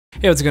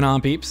Hey, what's going on,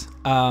 peeps?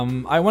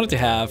 I wanted to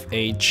have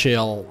a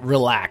chill,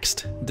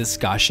 relaxed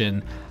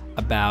discussion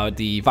about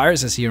the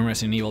viruses here in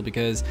Resident Evil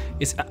because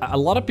it's a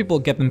lot of people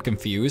get them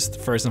confused,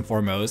 first and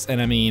foremost.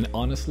 And I mean,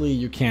 honestly,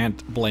 you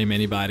can't blame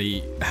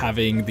anybody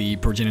having the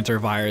progenitor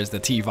virus, the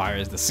T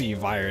virus, the C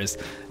virus,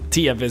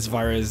 T-Avis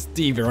virus,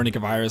 t-veronica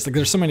virus. Like,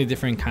 there's so many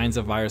different kinds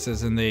of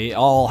viruses, and they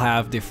all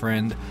have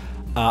different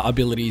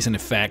abilities and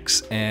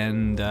effects,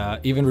 and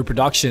even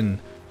reproduction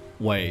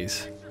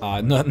ways.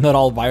 Not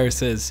all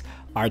viruses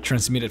are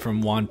transmitted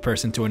from one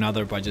person to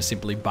another by just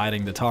simply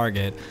biting the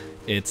target.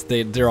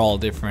 They're all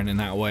different in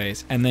that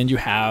ways. And then you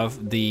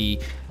have the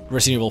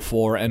Resident Evil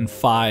 4 and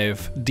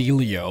 5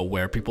 dealio,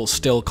 where people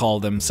still call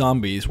them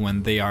zombies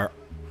when they are,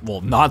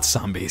 well, not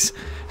zombies.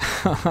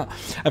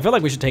 I feel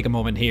like we should take a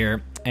moment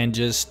here and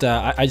just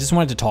I just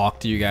wanted to talk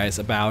to you guys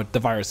about the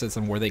viruses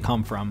and where they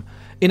come from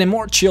in a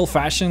more chill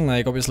fashion.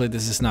 Like, obviously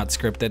this is not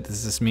scripted,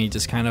 this is me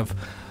just kind of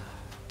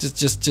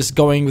just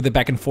going with the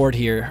back and forth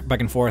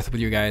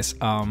with you guys,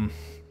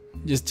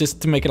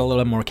 just to make it a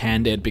little more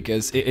candid,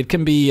 because it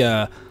can be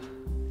a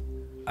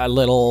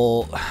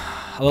little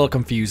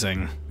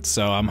confusing.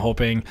 So I'm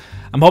hoping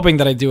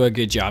that I do a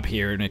good job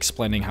here in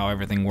explaining how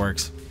everything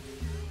works.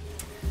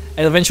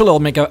 And eventually I'll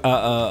make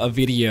a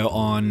video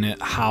on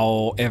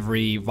how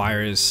every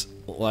virus,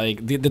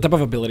 like the type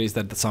of abilities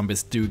that the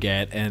zombies do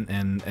get,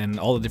 and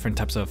all the different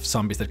types of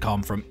zombies that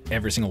come from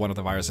every single one of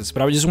the viruses.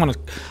 But I just want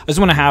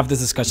to have this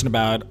discussion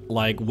about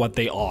like what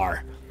they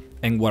are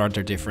and what are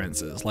their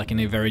differences, like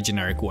in a very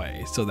generic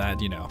way, so that,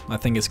 you know, I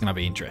think it's gonna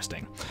be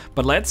interesting.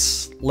 But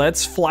let's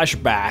flash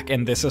back,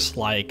 and this is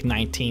like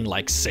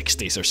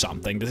 1960s or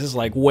something. This is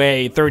like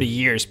way 30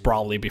 years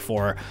probably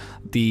before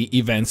the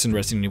events in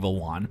Resident Evil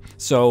 1.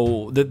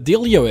 So the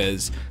dealio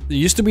is, there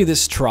used to be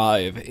this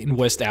tribe in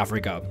West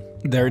Africa.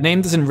 Their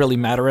name doesn't really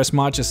matter as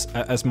much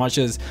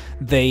as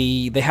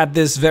they had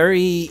this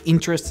very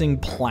interesting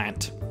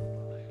plant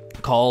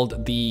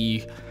called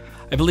the,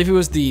 I believe it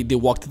was the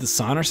walk to the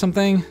sun or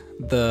something,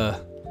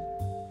 the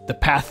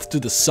path to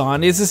the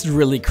sun. It's this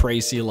really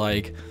crazy,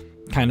 like,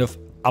 kind of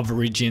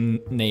Aborigine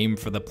name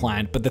for the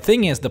plant. But the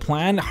thing is, the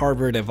plant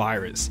harbored a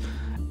virus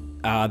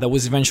that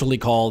was eventually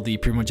called the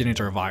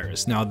primogenitor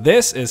virus. Now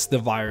this is the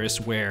virus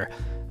where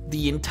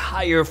the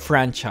entire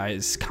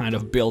franchise kind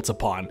of built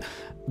upon.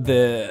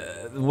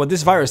 What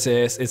this virus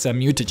is, it's a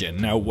mutagen.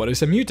 Now, what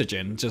is a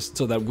mutagen? Just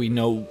so that we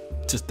know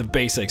just the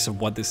basics of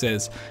what this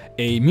is.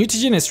 A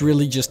mutagen is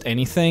really just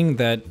anything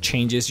that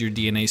changes your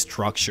DNA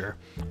structure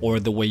or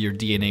the way your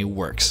DNA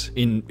works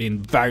in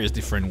various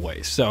different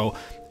ways. So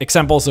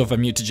examples of a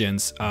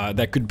mutagens,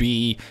 that could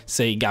be,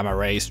 say, gamma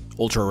rays,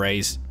 ultra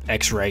rays,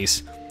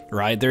 X-rays,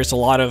 right? There's a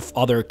lot of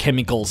other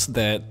chemicals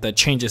that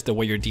changes the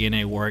way your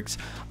DNA works,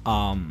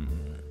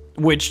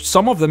 which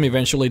some of them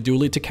eventually do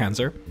lead to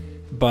cancer.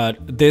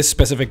 But this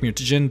specific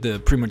mutagen, the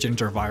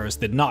primogenitor virus,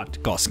 did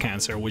not cause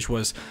cancer, which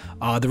was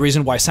the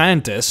reason why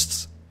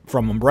scientists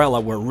from Umbrella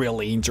were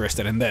really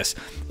interested in this.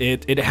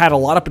 It had a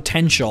lot of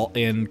potential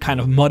in kind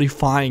of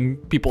modifying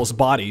people's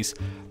bodies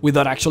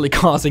without actually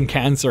causing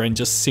cancer, and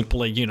just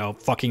simply, you know,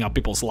 fucking up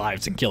people's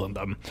lives and killing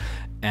them.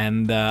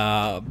 And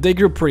they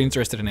grew pretty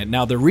interested in it.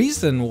 Now, the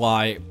reason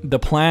why the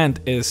plant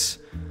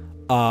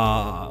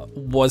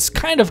was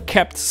kind of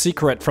kept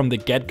secret from the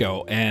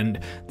get-go, and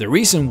the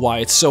reason why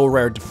it's so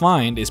rare to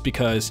find is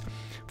because,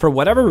 for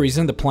whatever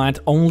reason, the plant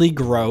only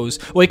grows,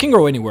 well, it can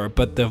grow anywhere,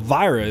 but the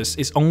virus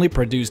is only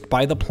produced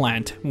by the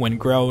plant when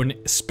grown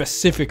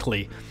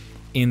specifically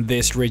in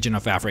this region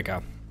of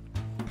Africa.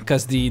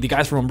 Because the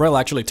guys from Umbrella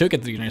actually took it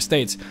to the United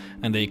States,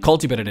 and they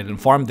cultivated it and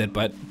farmed it,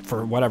 but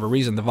for whatever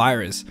reason, the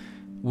virus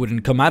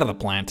wouldn't come out of the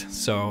plant.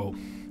 So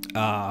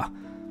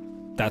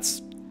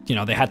that's, you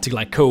know, they had to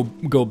like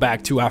go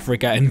back to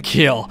Africa and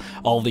kill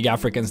all the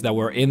Africans that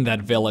were in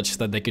that village so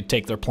that they could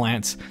take their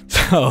plants.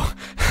 So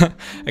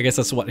I guess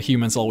that's what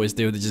humans always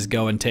do, they just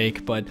go and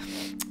take. But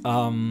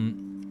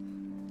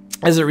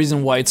as a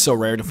reason why it's so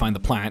rare to find the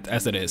plant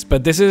as it is.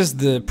 But this is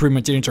the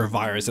primogenitor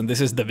virus, and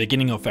this is the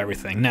beginning of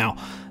everything. Now,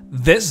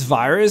 this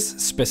virus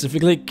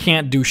specifically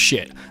can't do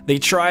shit. They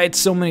tried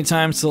so many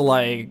times to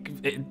like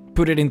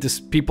put it into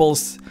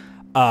people's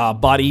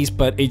bodies,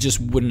 but it just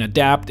wouldn't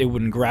adapt, it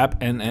wouldn't grab,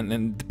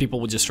 and the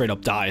people would just straight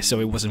up die, so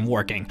it wasn't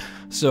working.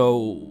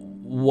 So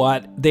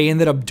what they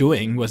ended up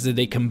doing was that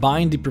they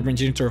combined the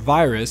primogenitor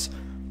virus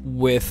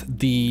with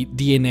the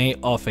DNA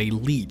of a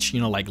leech,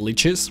 you know, like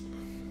leeches.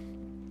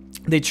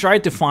 They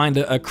tried to find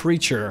a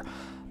creature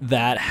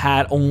that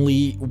had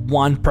only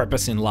one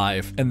purpose in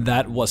life, and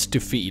that was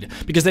to feed,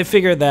 because they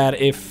figured that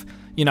if,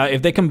 you know,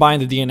 if they combine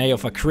the DNA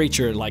of a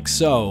creature like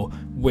so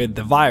with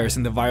the virus,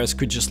 and the virus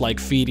could just like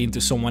feed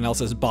into someone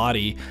else's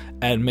body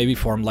and maybe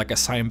form like a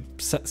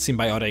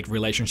symbiotic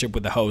relationship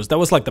with the host. That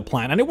was like the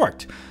plan, and it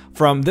worked.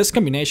 From this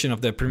combination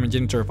of the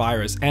primogenitor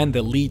virus and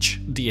the leech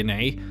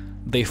DNA,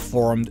 they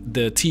formed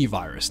the T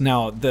virus.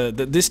 Now,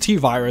 this T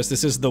virus,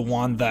 this is the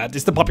one that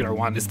is the popular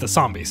one. It's the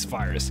zombies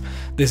virus.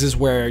 This is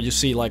where you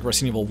see like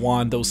Resident Evil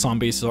 1, those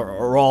zombies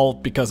are all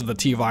because of the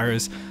T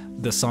virus.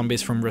 the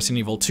zombies from Resident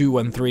Evil 2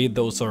 and 3,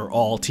 those are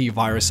all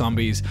T-virus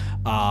zombies.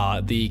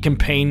 The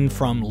campaign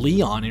from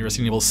Leon in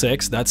Resident Evil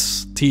 6,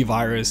 that's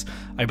T-virus.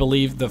 I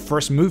believe the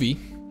first movie,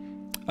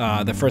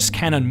 the first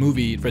canon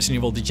movie, Resident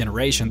Evil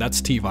Degeneration,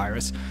 that's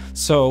T-virus.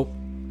 So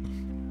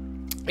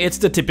it's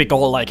the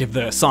typical, like, if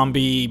the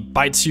zombie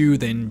bites you,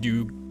 then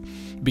you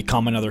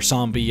become another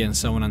zombie, and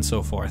so on and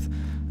so forth.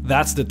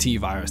 That's the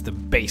T-virus, the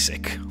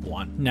basic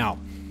one. Now,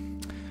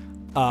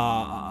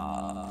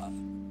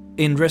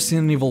 in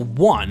Resident Evil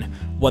 1,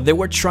 what they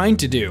were trying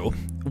to do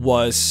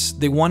was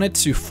they wanted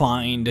to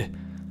find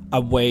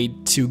a way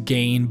to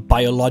gain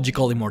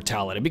biological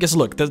immortality. Because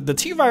look, the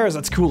T-virus,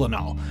 that's cool and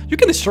all. You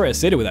can destroy a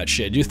city with that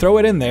shit. You throw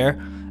it in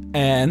there,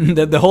 and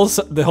the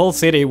whole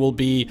city will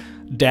be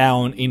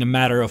down in a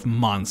matter of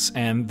months,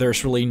 and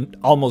there's really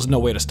almost no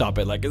way to stop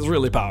it. Like, it's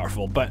really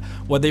powerful. But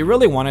what they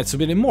really wanted to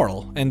be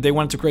immortal, and they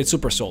wanted to create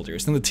super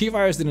soldiers, and the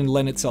T-virus didn't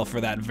lend itself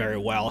for that very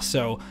well,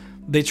 so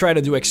they tried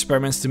to do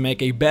experiments to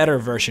make a better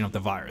version of the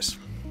virus.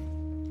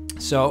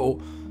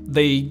 So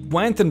they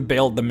went and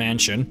built the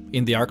mansion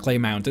in the Arclay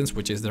Mountains,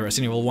 which is the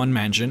Resident Evil 1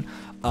 mansion.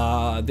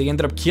 They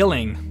ended up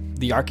killing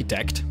the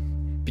architect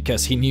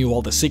because he knew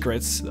all the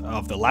secrets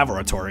of the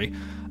laboratory,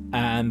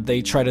 and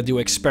they tried to do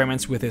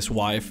experiments with his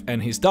wife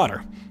and his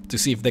daughter to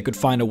see if they could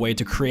find a way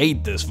to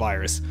create this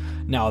virus.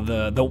 Now,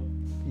 the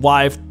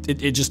wife,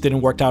 it just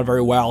didn't work out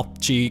very well.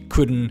 She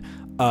couldn't,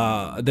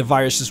 the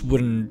virus just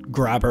wouldn't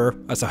grab her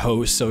as a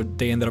host, so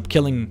they ended up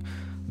killing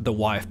the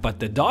wife. But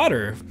the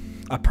daughter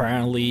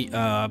apparently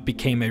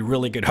became a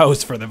really good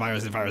host for the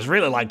virus. The virus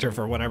really liked her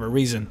for whatever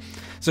reason.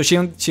 So she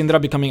ended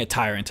up becoming a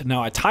tyrant.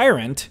 Now, a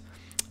tyrant,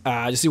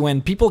 you see,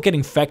 when people get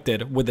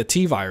infected with the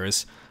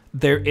T-virus,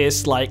 there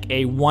is like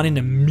a 1 in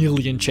a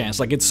million chance,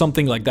 like it's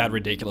something like that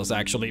ridiculous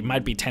actually, it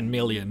might be 10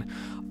 million.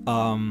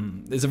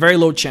 There's a very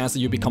low chance that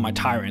you become a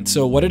tyrant.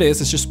 So what it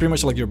is, it's just pretty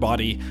much like your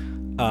body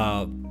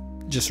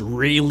just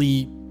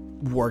really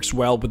works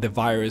well with the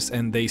virus,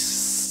 and they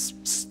just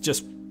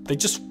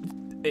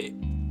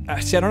see, I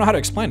don't know how to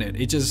explain it.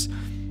 It just,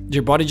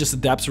 your body just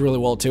adapts really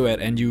well to it,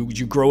 and you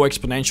grow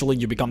exponentially.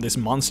 You become this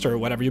monster or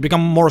whatever. You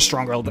become more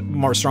stronger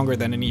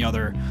than any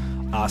other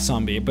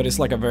zombie. But it's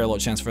like a very low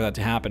chance for that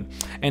to happen.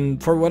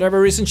 And for whatever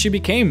reason, she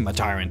became a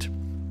tyrant.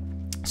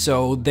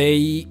 So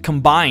they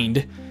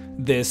combined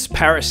this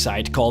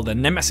parasite called the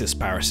Nemesis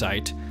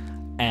parasite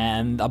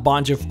and a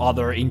bunch of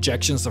other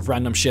injections of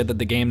random shit that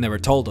the game never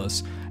told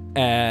us,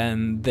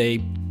 and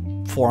they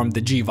formed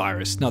the G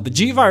virus. Now, the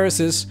G virus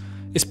is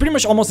pretty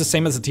much almost the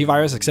same as the T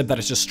virus, except that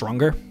it's just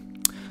stronger.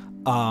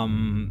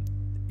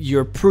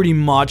 You're pretty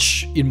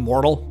much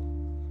immortal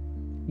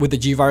with the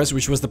G virus,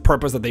 which was the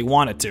purpose that they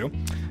wanted to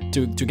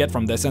get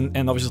from this,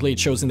 and obviously it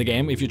shows in the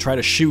game. If you try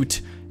to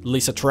shoot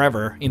Lisa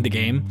Trevor in the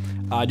game,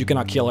 you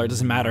cannot kill her. It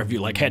doesn't matter if you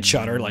like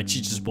headshot her, like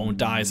she just won't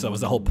die. So that was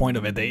the whole point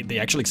of it. They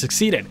actually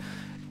succeeded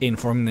in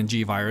forming the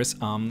G virus,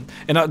 and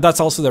that's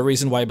also the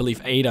reason why I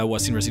believe Ada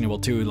was in Resident Evil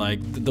 2.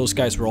 Like, those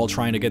guys were all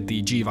trying to get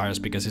the G virus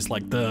because it's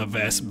like the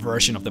best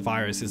version of the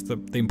virus, it's the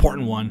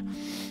important one.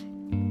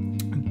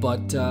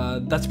 But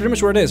that's pretty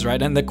much where it is,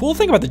 right? And the cool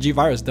thing about the G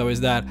virus, though,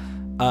 is that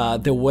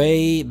the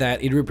way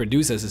that it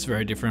reproduces is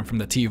very different from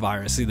the T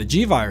virus. See, the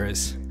G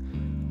virus,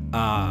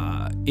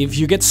 if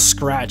you get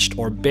scratched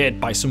or bit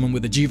by someone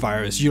with the G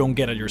virus, you don't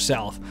get it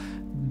yourself.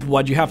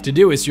 What you have to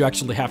do is you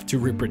actually have to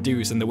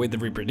reproduce, and the way they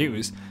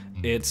reproduce,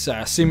 it's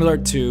similar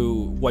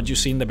to what you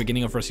see in the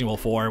beginning of Resident Evil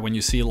 4 when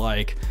you see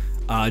like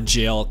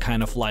Jill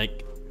kind of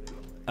like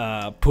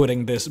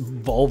putting this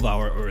vulva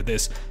or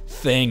this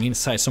thing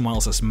inside someone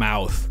else's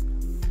mouth,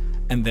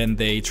 and then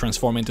they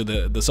transform into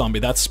the zombie.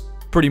 That's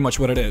pretty much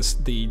what it is.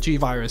 The G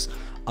virus,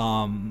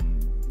 you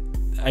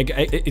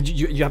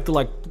have to,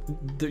 like,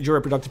 your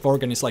reproductive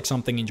organ is like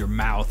something in your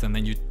mouth, and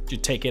then you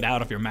take it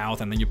out of your mouth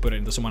and then you put it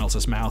into someone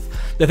else's mouth.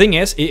 The thing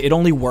is, it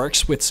only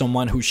works with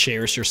someone who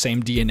shares your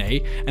same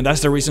DNA, and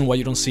that's the reason why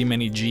you don't see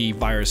many G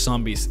virus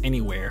zombies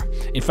anywhere.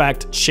 In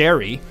fact,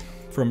 Sherry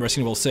from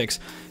Resident Evil 6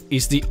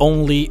 is the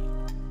only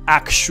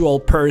actual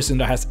person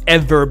that has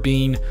ever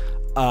been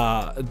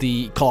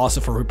the cause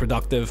of a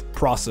reproductive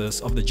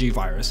process of the G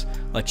virus.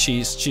 Like,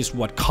 she's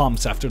what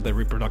comes after the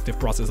reproductive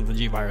process of the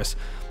G virus.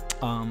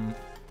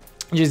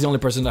 She's the only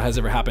person that has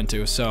ever happened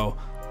to. So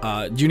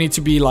you need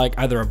to be like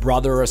either a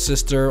brother or a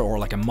sister, or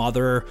like a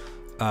mother,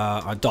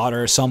 a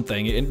daughter, or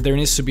something. There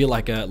needs to be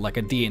like a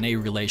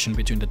DNA relation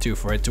between the two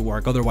for it to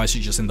work. Otherwise,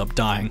 you just end up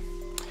dying.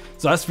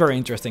 So that's very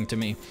interesting to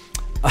me.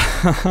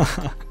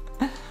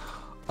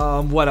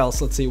 What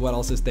else? Let's see, what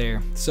else is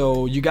there?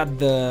 So you got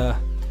the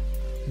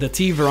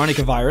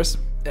t-veronica virus.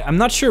 I'm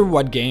not sure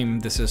what game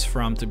this is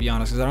from, to be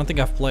honest, because I don't think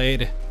I've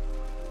played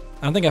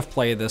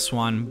this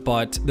one.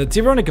 But the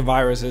t-veronica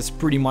virus is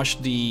pretty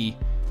much the...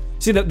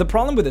 See, the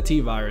problem with the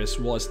T-virus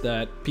was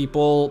that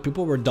people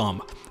were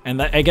dumb,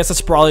 and I guess that's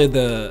probably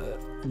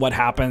what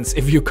happens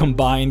if you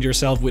combine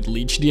yourself with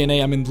leech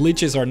DNA. I mean,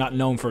 leeches are not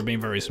known for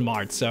being very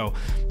smart, so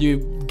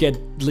you get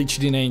leech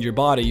DNA in your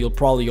body, you'll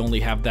probably only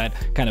have that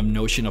kind of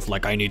notion of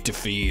like, I need to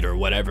feed or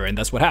whatever, and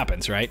that's what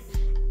happens, right?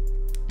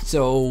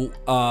 So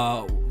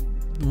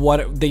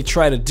what they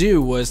tried to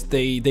do was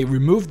they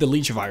removed the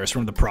leech virus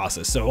from the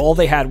process. So all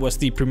they had was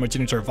the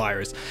primogenitor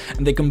virus,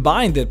 and they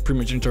combined the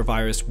primogenitor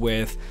virus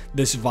with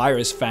this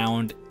virus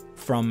found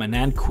from an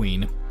ant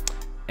queen.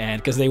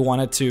 And because they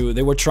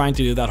were trying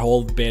to do that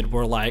whole bit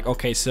where like,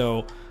 okay,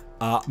 so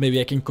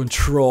maybe I can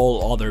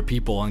control other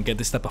people and get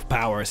this type of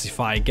powers if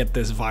I get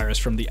this virus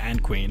from the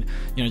ant queen.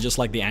 You know, just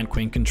like the ant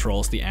queen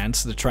controls the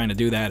ants. They're trying to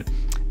do that.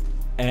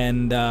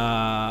 And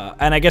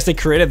I guess they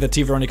created the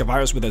t-veronica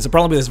virus with this. The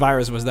problem with this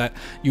virus was that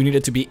you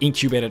needed to be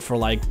incubated for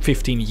like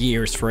 15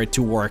 years for it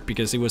to work,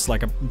 because it was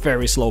like a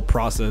very slow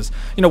process.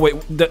 You know,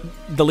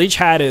 the leech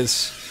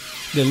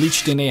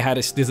DNA had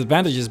its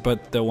disadvantages,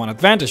 but the one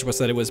advantage was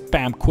that it was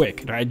bam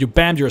quick, right? You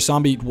bam your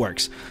zombie, it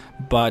works.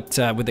 But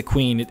with the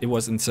queen, it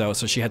wasn't so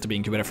she had to be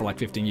incubated for like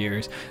 15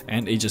 years,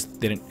 and it just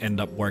didn't end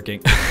up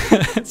working.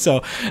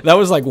 So that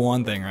was like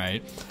one thing,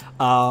 right?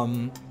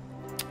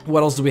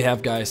 What else do we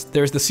have, guys?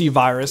 There's the C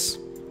virus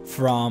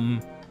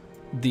from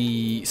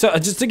the... So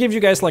just to give you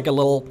guys like a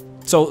little...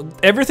 So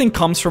everything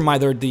comes from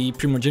either the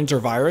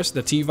primogenitor virus,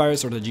 the T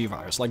virus, or the G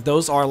virus. Like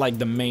those are like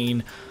the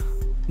main,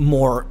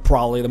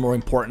 probably the more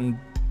important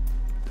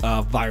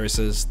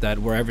viruses that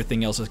where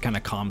everything else kind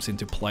of comes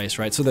into place,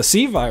 right? So the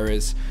C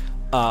virus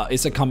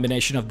is a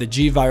combination of the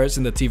G virus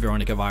and the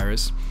t-veronica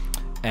virus.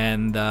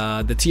 And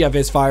the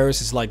T-avis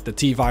virus is like the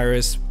T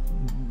virus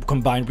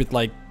combined with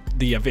like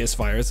the avis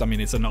virus. I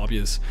mean, it's an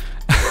obvious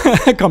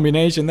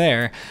combination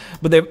there,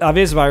 but the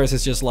avis virus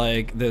is just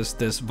like this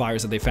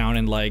virus that they found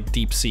in like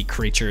deep sea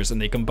creatures, and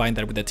they combined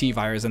that with the T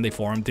virus, and they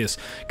formed this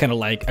kind of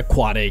like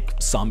aquatic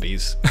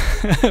zombies,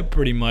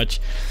 pretty much.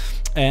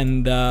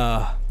 And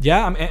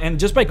yeah, and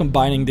just by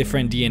combining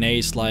different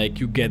DNAs, like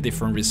you get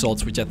different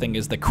results, which I think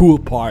is the cool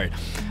part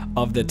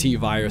of the T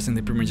virus and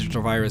the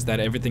primogenitor virus, that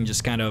everything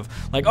just kind of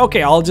like,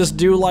 okay, I'll just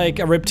do like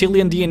a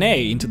reptilian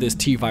DNA into this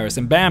T virus,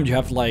 and bam, you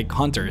have like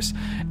hunters,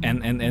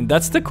 and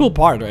that's the cool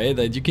part, right?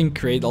 That you can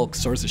create all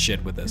sorts of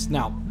shit with this.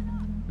 Now,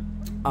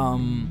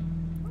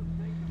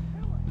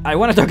 I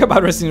want to talk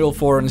about Resident Evil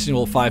 4 and Resident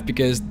Evil 5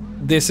 because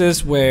this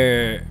is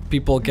where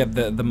people get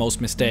the most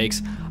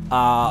mistakes.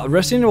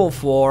 Resident Evil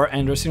 4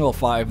 and Resident Evil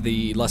 5,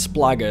 the Las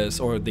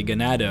Plagas or the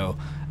Ganado,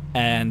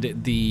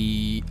 and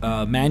the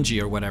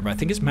Manji or whatever. I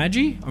think it's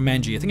Magi or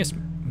Manji. I think it's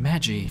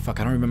Magi.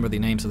 Fuck, I don't remember the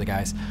names of the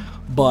guys.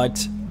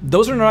 But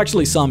those are not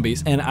actually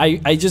zombies. And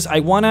I'm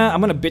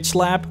gonna bitch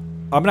slap.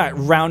 I'm gonna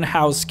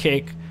roundhouse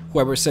kick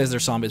whoever says they're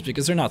zombies,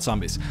 because they're not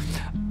zombies.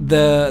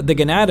 The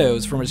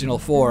Ganados from Resident Evil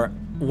 4,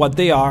 what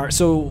they are.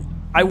 So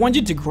I want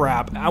you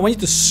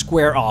to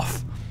square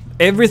off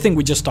everything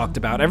we just talked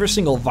about, every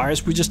single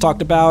virus we just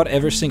talked about,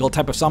 every single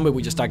type of zombie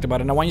we just talked about,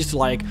 and I want you to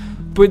like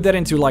put that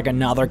into like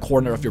another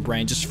corner of your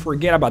brain. Just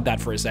forget about that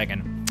for a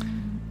second.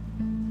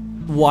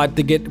 What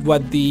the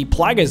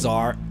plagas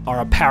are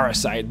a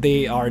parasite.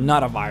 They are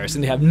not a virus,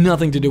 and they have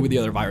nothing to do with the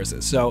other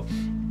viruses. So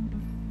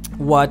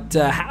what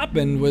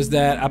happened was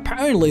that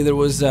apparently there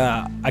was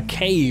a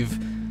cave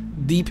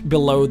deep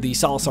below the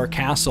Salazar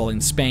Castle in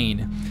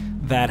Spain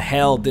that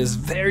held this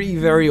very,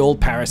 very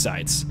old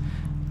parasites.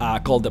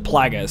 Called the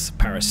Plagas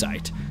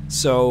parasite.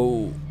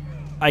 So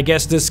I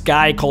guess this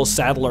guy called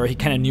Sadler, he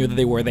kind of knew that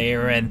they were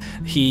there, and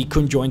he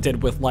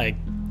conjoined with like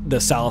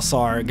the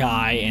Salazar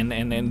guy,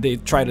 and they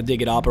tried to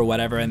dig it up or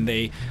whatever, and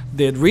they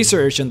did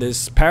research on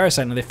this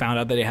parasite, and they found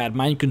out that it had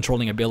mind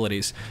controlling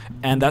abilities,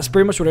 and that's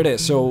pretty much what it is.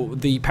 So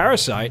the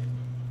parasite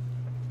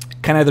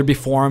can either be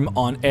formed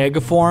on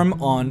egg form,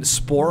 on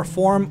spore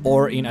form,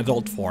 or in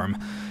adult form.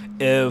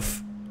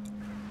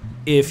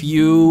 If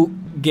you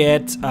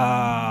get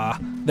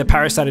the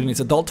parasite in its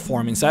adult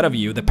form inside of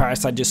you, the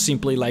parasite just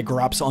simply like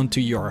grabs onto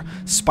your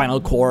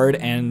spinal cord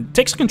and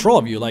takes control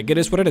of you. Like, it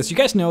is what it is. You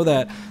guys know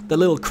that the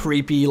little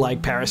creepy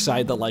like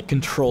parasite that like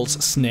controls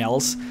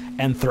snails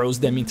and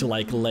throws them into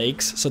like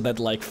lakes so that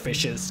like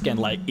fishes can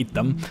like eat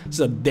them,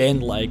 so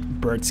then like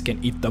birds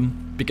can eat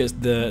them, because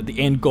the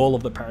end goal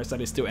of the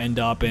parasite is to end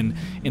up in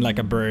like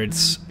a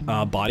bird's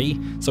body.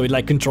 So it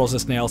like controls the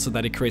snail so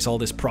that it creates all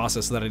this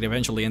process so that it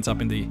eventually ends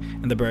up in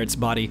the bird's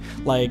body.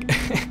 Like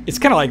it's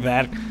kind of like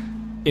that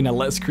in a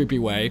less creepy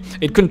way.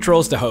 It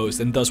controls the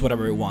host and does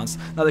whatever it wants.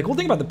 Now the cool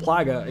thing about the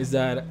plaga is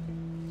that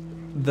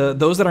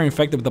those that are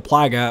infected with the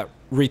plaga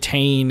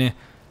retain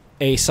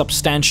a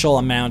substantial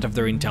amount of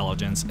their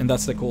intelligence, and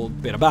that's the cool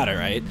bit about it,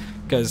 right?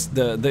 Because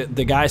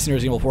the guys in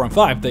Resident Evil 4 and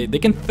 5, they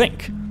can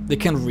think. They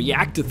can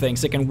react to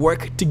things, they can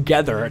work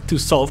together to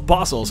solve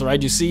puzzles,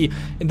 right? You see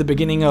in the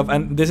beginning of,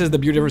 and this is the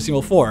beauty of Resident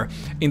Evil 4,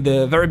 in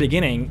the very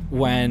beginning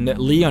when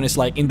Leon is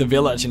like in the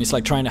village and he's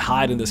like trying to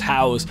hide in this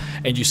house,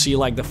 and you see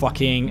like the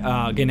fucking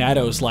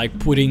Ganados like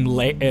putting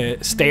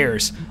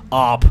stairs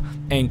up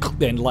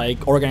and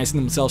like organizing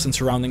themselves and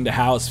surrounding the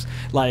house.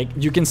 Like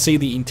you can see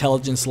the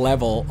intelligence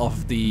level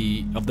of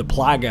the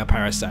Plaga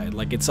parasite.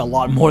 Like it's a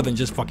lot more than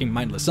just fucking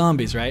mindless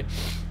zombies, right?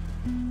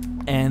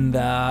 And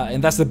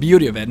that's the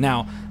beauty of it.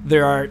 Now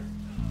there are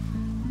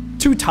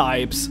two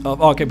types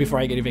of. Okay, before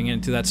I get even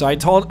into that, so I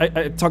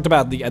talked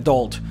about the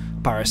adult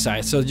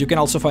parasite. So you can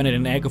also find it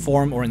in egg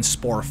form or in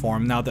spore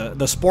form. Now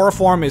the spore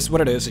form is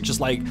what it is. It's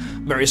just like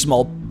very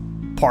small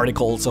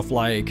particles of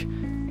like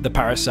the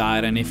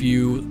parasite, and if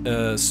you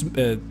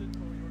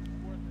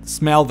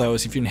smell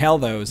those, if you inhale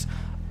those,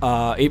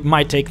 it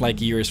might take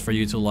like years for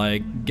you to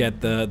like get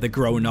the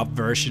grown-up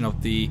version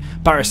of the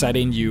parasite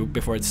in you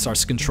before it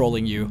starts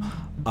controlling you,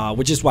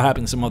 which is what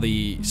happened to some of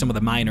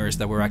the miners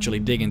that were actually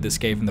digging this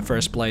cave in the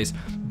first place.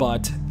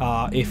 But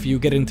if you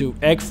get into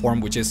egg form,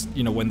 which is,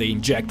 you know, when they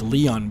inject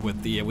Leon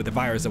with the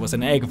virus that was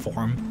an egg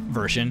form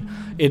version,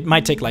 it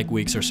might take like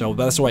weeks or so.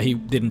 That's why he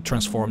didn't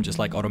transform just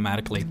like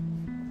automatically.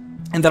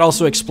 And that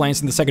also explains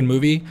in the second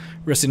movie,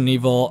 Resident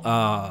Evil,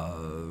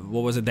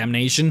 what was it,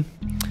 Damnation?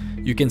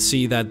 You can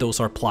see that those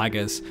are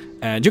plagas,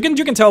 and you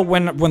can tell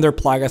when they're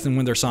plagas and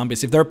when they're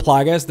zombies. If they're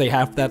plagas, they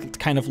have that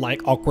kind of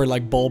like awkward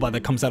like bulba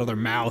that comes out of their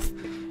mouth,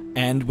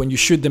 and when you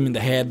shoot them in the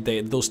head,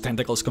 those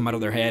tentacles come out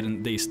of their head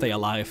and they stay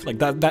alive. Like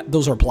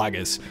those are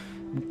plagas.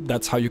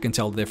 That's how you can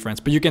tell the difference.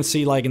 But you can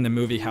see like in the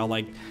movie how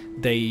like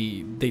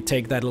they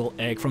take that little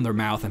egg from their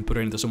mouth and put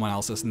it into someone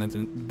else's, and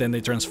then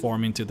they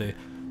transform into the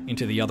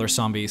other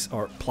zombies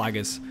or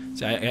plagas.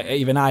 So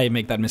even I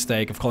make that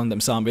mistake of calling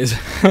them zombies.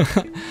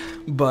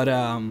 But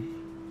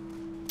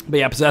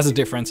yeah, so that's the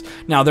difference.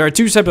 Now there are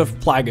two types of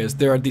plagas.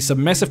 There are the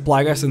submissive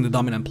plagas and the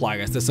dominant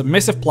plagas. The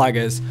submissive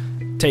plagas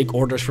take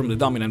orders from the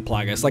dominant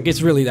plagas. Like,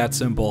 it's really that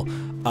simple.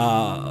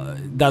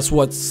 That's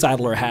what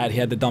Sadler had. He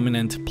had the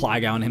dominant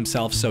plaga on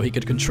himself, so he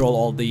could control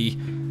all the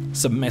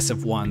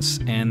submissive ones,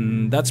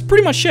 and that's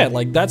pretty much it.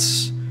 Like,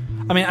 that's,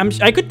 I mean,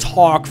 I could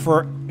talk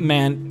for,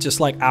 man, just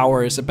like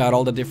hours about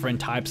all the different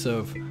types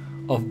of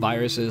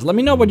viruses. Let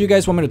me know what you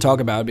guys want me to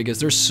talk about, because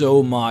there's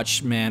so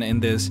much, man, in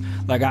this.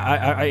 Like,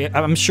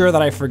 I'm sure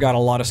that I forgot a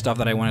lot of stuff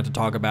that I wanted to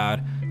talk about,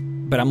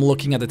 but I'm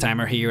looking at the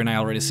timer here and I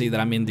already see that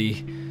I'm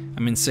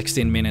in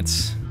 16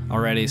 minutes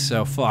already,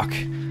 so fuck.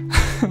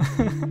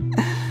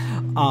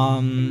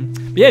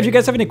 But yeah, if you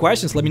guys have any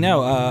questions, let me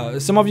know.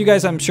 Some of you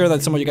guys, I'm sure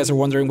that some of you guys are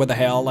wondering what the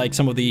hell, like,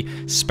 some of the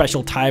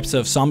special types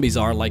of zombies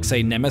are, like,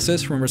 say,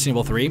 Nemesis from Resident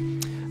Evil 3.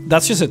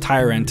 That's just a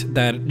tyrant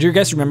that, do you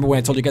guys remember when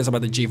I told you guys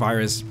about the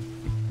G-Virus?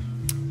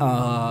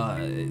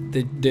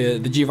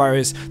 The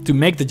G-Virus, to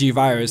make the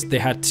G-Virus, they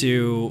had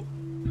to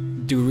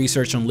do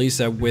research on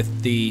Lisa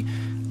with the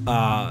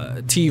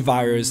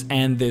T-Virus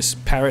and this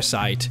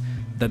parasite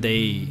that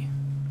they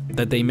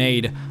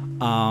made,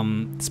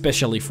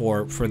 especially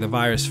for the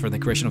virus, for the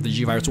creation of the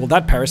G-Virus. Well,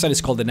 that parasite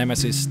is called the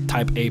Nemesis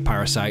Type A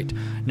parasite.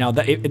 Now,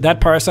 that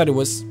parasite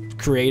was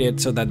created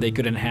so that they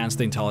could enhance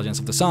the intelligence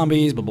of the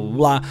zombies, blah, blah,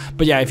 blah, blah.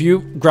 But yeah, if you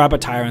grab a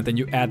tyrant and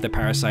you add the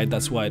parasite,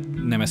 that's what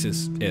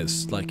Nemesis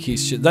is. Like,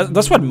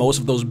 that's what most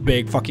of those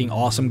big fucking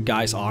awesome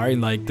guys are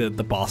in, like, the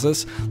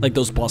bosses. Like,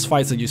 those boss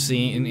fights that you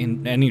see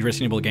in any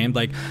Resident Evil game.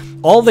 Like,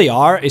 all they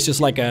are is just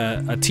like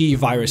a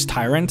T-Virus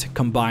tyrant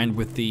combined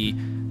with the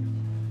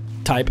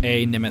Type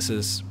A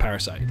Nemesis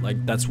parasite.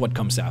 Like, that's what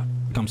comes out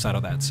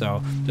of that.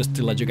 So just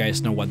to let you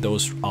guys know what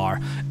those are.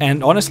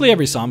 And honestly,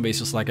 every zombie is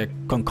just like a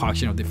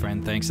concoction of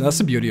different things, and that's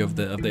the beauty of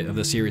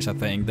the series, I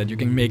think, that you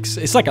can mix.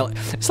 It's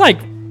like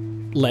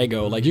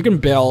Lego. Like, you can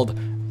build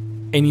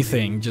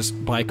anything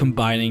just by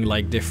combining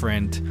like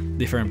different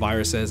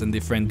viruses and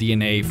different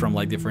DNA from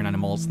like different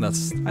animals, and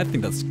I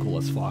think that's cool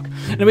as fuck.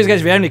 Anyways,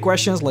 guys, if you have any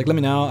questions, like, let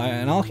me know,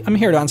 and I'm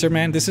here to answer,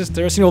 man. This is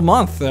the Resident Evil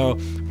month, so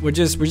we're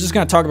just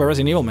gonna talk about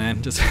Resident Evil,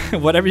 man. Just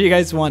whatever you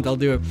guys want, I'll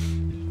do it.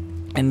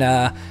 And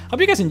hope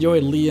you guys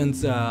enjoyed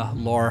Leon's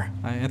lore.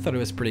 I thought it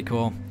was pretty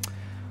cool.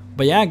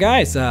 But yeah,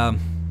 guys,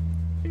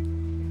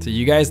 see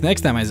you guys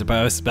next time, I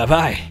suppose. Bye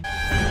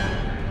bye.